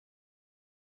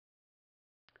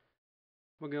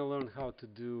we're going to learn how to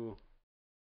do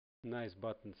nice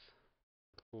buttons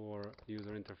for user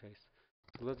interface.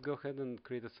 So let's go ahead and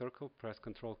create a circle, press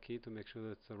Control key to make sure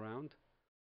that it's around.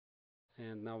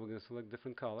 And now we're going to select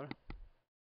different color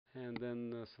and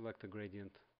then select a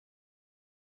gradient.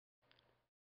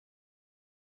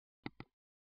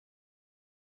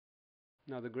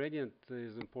 Now the gradient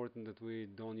is important that we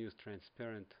don't use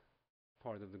transparent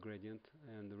part of the gradient,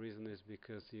 and the reason is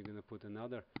because you're going to put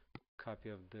another copy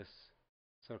of this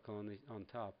circle on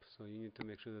top, so you need to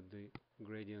make sure that the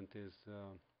gradient is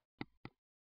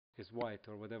white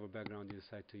or whatever background you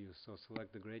decide to use. So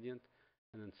select the gradient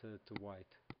and then set it to white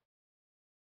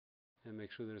and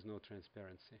make sure there's no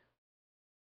transparency.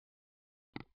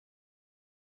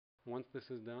 Once this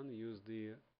is done, use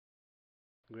the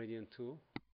gradient tool,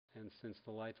 and since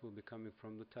the light will be coming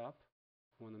from the top,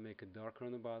 I want to make it darker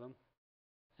on the bottom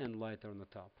and lighter on the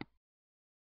top.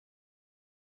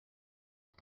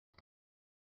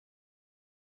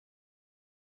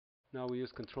 Now we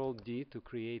use Control D to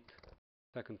create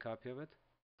a second copy of it,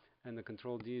 and the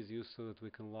Control D is used so that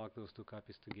we can lock those two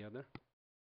copies together.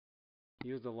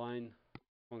 Use the line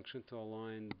function to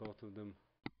align both of them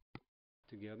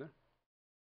together.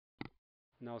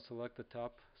 Now select the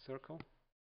top circle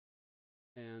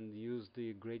and use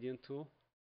the gradient tool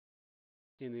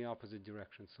in the opposite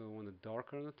direction. So we want it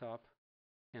darker on the top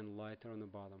and lighter on the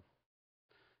bottom.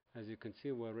 As you can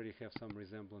see, we already have some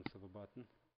resemblance of a button.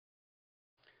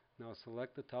 Now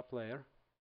select the top layer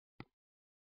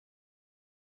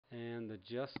and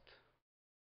adjust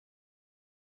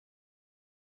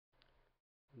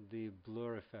the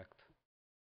blur effect.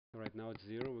 Right now it's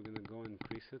 0. We're going to go and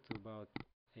increase it to about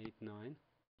 8, 9.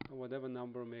 Or whatever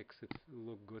number makes it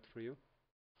look good for you.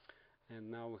 And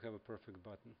now we have a perfect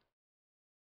button.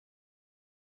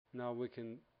 Now we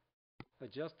can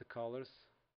adjust the colors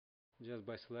just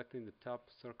by selecting the top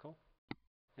circle.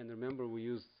 And remember, we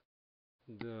use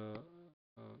the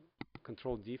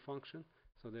Control D function,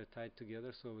 so they're tied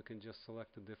together, so we can just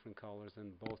select the different colors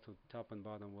and both the top and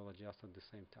bottom will adjust at the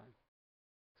same time.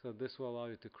 So this will allow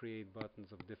you to create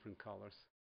buttons of different colors,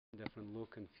 different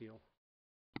look and feel.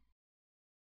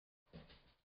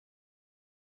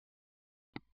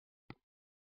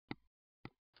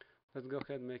 Let's go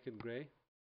ahead and make it gray,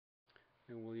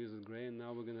 and we'll use it gray, and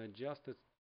now we're going to adjust it,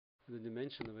 the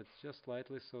dimension of it just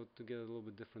slightly, so to get a little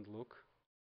bit different look.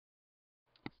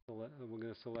 So we're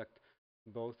going to select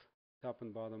both top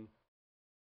and bottom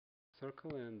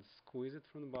circle and squeeze it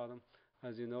from the bottom.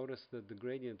 As you notice that the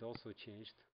gradient also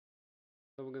changed.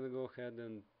 So we're going to go ahead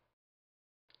and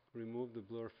remove the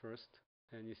blur first,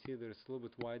 and you see there's a little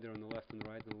bit wider on the left and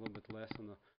right and a little bit less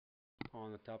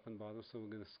on the top and bottom, so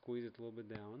we're going to squeeze it a little bit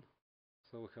down.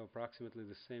 So we have approximately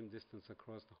the same distance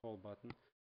across the whole button.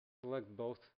 Select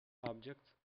both objects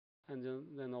and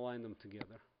then align them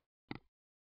together.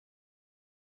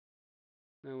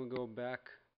 Then we'll go back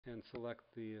and select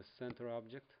the center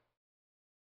object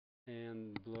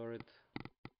and blur it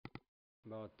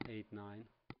about 8, 9.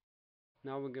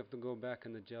 Now we have to go back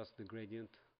and adjust the gradient.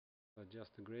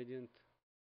 Adjust the gradient,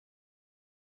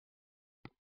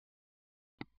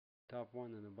 top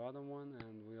one and the bottom one,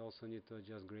 and we also need to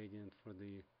adjust gradient for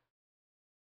the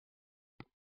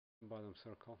bottom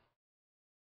circle.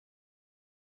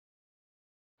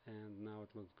 And now it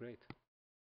looks great.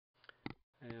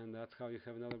 And that's how you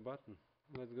have another button.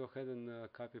 Let's go ahead and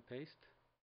copy paste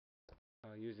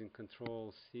using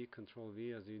Control C, Control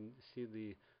V. As you see,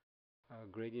 the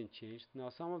gradient changed. Now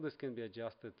some of this can be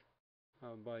adjusted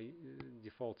by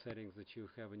default settings that you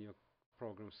have in your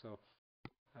program, so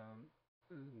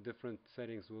different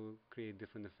settings will create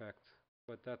different effects,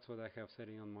 but that's what I have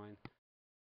setting on mine.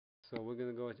 So we're going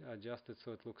to go adjust it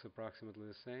so it looks approximately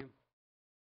the same.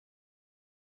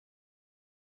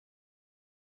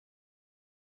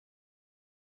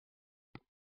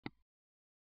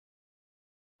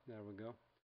 There we go.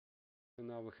 So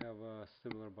now we have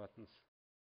similar buttons.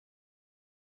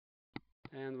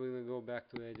 And we're going to go back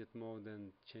to edit mode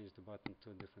and change the button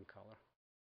to a different color.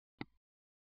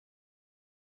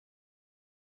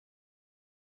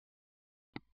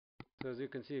 So as you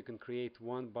can see, you can create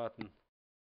one button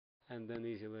and then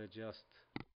easily adjust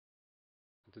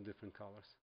to different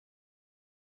colors.